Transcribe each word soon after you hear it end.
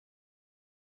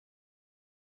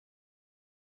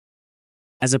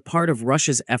As a part of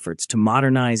Russia's efforts to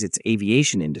modernize its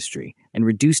aviation industry and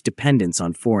reduce dependence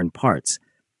on foreign parts,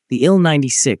 the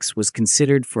Il-96 was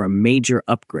considered for a major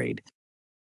upgrade.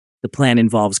 The plan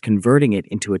involves converting it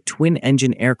into a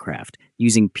twin-engine aircraft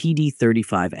using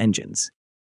PD-35 engines.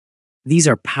 These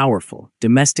are powerful,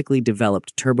 domestically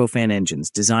developed turbofan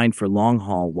engines designed for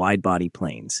long-haul, wide-body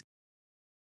planes.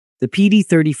 The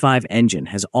PD-35 engine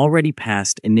has already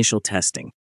passed initial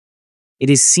testing. It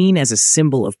is seen as a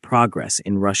symbol of progress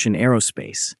in Russian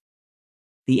aerospace.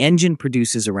 The engine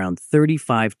produces around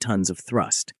 35 tons of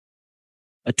thrust.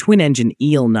 A twin-engine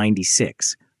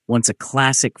Il-96, once a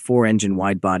classic four-engine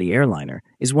wide-body airliner,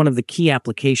 is one of the key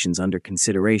applications under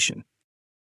consideration.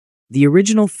 The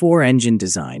original four-engine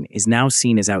design is now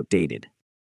seen as outdated.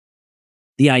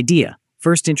 The idea,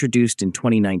 first introduced in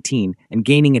 2019 and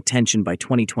gaining attention by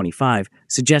 2025,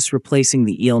 suggests replacing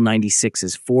the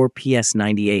Il-96's four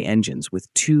PS-90A engines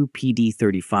with two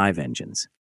PD-35 engines.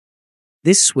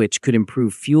 This switch could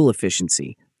improve fuel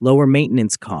efficiency, lower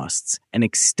maintenance costs, and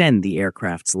extend the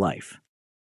aircraft's life.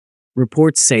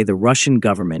 Reports say the Russian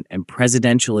government and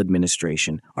presidential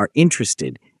administration are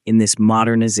interested in this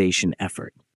modernization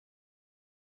effort.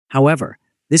 However,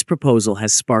 this proposal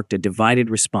has sparked a divided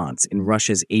response in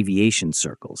Russia's aviation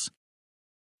circles.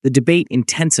 The debate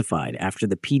intensified after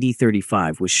the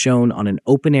PD-35 was shown on an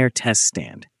open-air test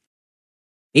stand.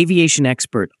 Aviation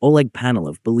expert Oleg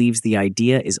Panilov believes the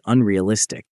idea is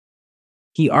unrealistic.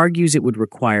 He argues it would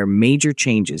require major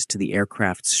changes to the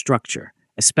aircraft's structure,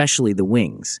 especially the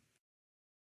wings.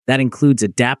 That includes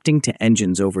adapting to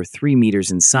engines over 3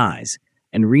 meters in size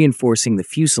and reinforcing the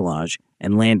fuselage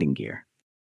and landing gear.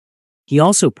 He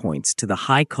also points to the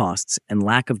high costs and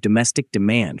lack of domestic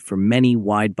demand for many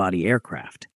wide-body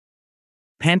aircraft.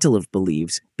 Pantilov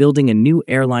believes building a new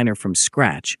airliner from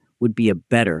scratch would be a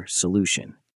better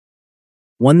solution,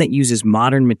 one that uses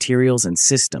modern materials and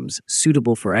systems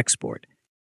suitable for export.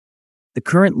 The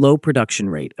current low production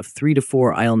rate of 3 to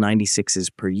 4 Il-96s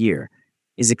per year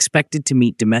is expected to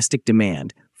meet domestic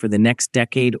demand for the next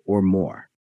decade or more.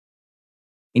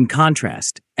 In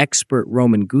contrast, expert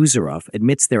Roman Guzarov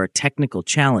admits there are technical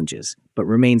challenges, but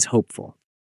remains hopeful.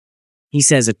 He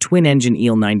says a twin-engine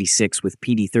Il-96 with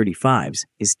PD-35s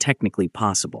is technically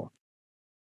possible.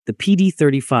 The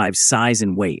PD-35's size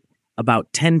and weight,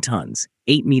 about 10 tons,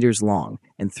 8 meters long,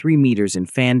 and 3 meters in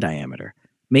fan diameter,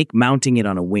 make mounting it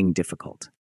on a wing difficult.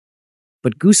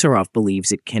 But Guzarov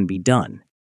believes it can be done.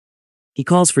 He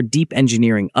calls for deep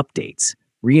engineering updates,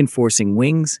 reinforcing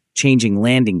wings, changing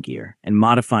landing gear, and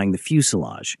modifying the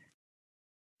fuselage.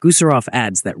 Guzarov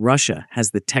adds that Russia has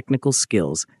the technical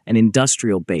skills and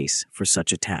industrial base for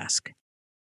such a task.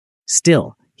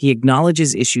 Still, he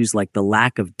acknowledges issues like the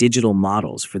lack of digital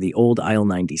models for the old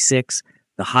Il-96,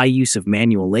 the high use of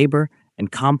manual labor,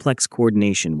 and complex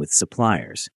coordination with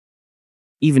suppliers.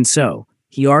 Even so,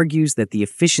 he argues that the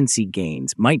efficiency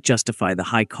gains might justify the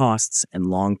high costs and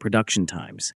long production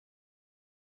times.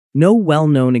 No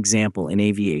well-known example in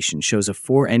aviation shows a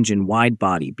four-engine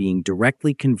wide-body being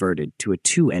directly converted to a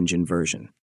two-engine version.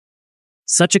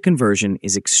 Such a conversion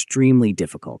is extremely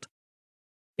difficult.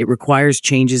 It requires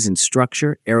changes in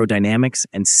structure, aerodynamics,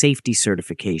 and safety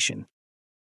certification.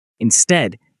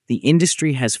 Instead, the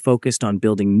industry has focused on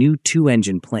building new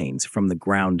two-engine planes from the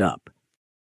ground up.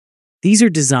 These are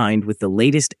designed with the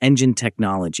latest engine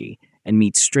technology and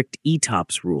meet strict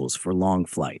ETOPS rules for long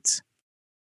flights.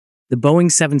 The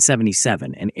Boeing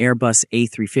 777 and Airbus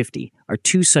A350 are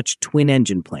two such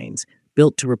twin-engine planes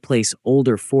built to replace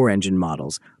older four-engine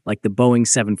models like the Boeing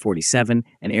 747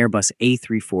 and Airbus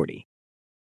A340.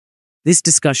 This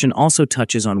discussion also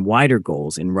touches on wider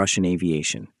goals in Russian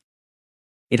aviation.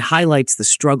 It highlights the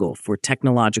struggle for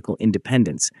technological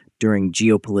independence during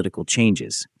geopolitical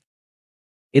changes.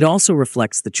 It also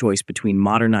reflects the choice between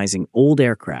modernizing old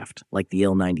aircraft like the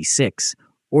Il-96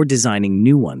 or designing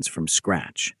new ones from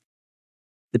scratch.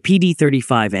 The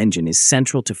PD-35 engine is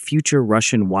central to future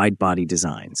Russian wide-body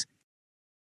designs.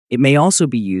 It may also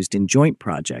be used in joint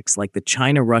projects like the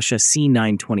China-Russia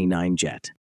C-929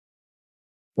 jet.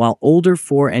 While older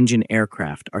four-engine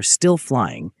aircraft are still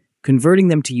flying, converting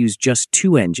them to use just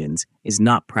two engines is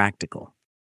not practical.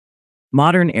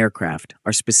 Modern aircraft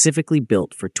are specifically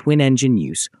built for twin-engine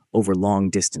use over long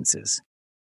distances.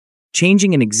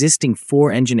 Changing an existing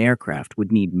four-engine aircraft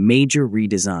would need major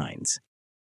redesigns.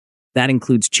 That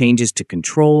includes changes to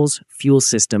controls, fuel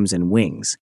systems, and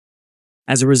wings.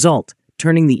 As a result,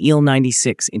 turning the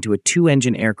Il-96 into a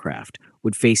two-engine aircraft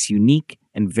would face unique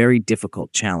and very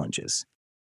difficult challenges.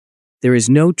 There is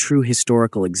no true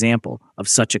historical example of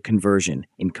such a conversion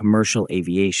in commercial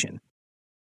aviation.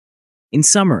 In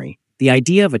summary, The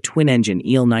idea of a twin-engine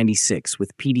Il-96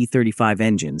 with PD-35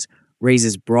 engines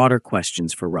raises broader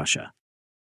questions for Russia.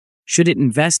 Should it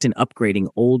invest in upgrading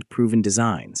old, proven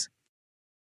designs?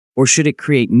 Or should it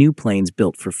create new planes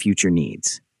built for future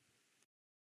needs?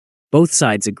 Both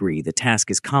sides agree the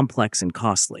task is complex and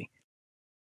costly,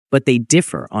 but they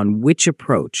differ on which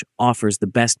approach offers the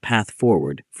best path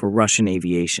forward for Russian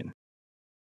aviation.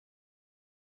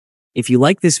 If you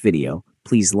like this video,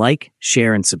 please like,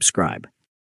 share, and subscribe.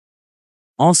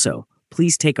 Also,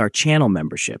 please take our channel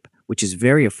membership, which is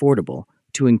very affordable,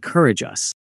 to encourage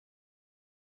us.